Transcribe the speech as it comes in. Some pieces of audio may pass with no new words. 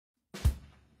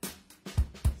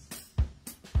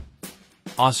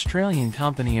Australian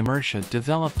company Immertia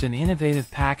developed an innovative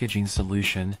packaging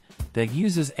solution that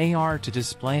uses AR to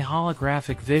display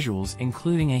holographic visuals,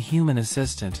 including a human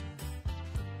assistant.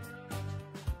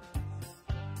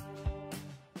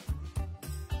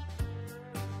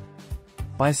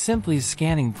 By simply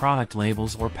scanning product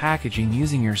labels or packaging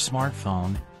using your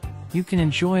smartphone, you can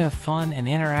enjoy a fun and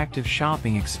interactive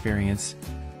shopping experience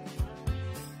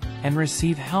and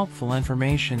receive helpful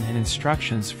information and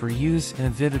instructions for use in a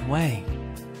vivid way.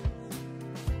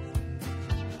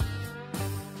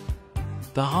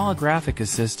 The holographic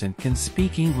assistant can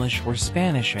speak English or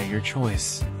Spanish at your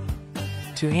choice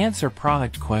to answer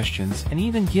product questions and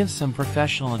even give some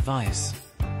professional advice.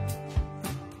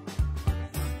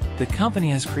 The company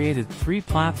has created 3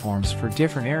 platforms for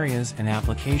different areas and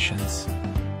applications: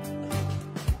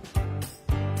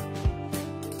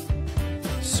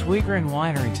 Swigr and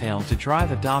Winerytale to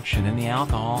drive adoption in the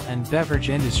alcohol and beverage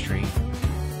industry,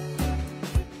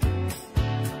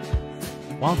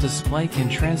 while Displai can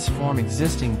transform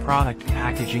existing product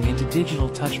packaging into digital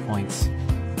touchpoints,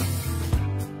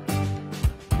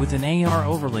 with an AR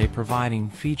overlay providing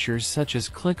features such as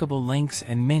clickable links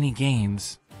and mini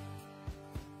games.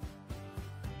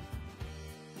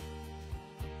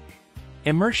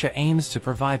 Immertia aims to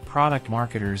provide product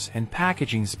marketers and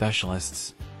packaging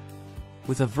specialists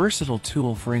with a versatile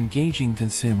tool for engaging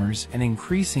consumers and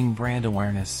increasing brand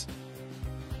awareness.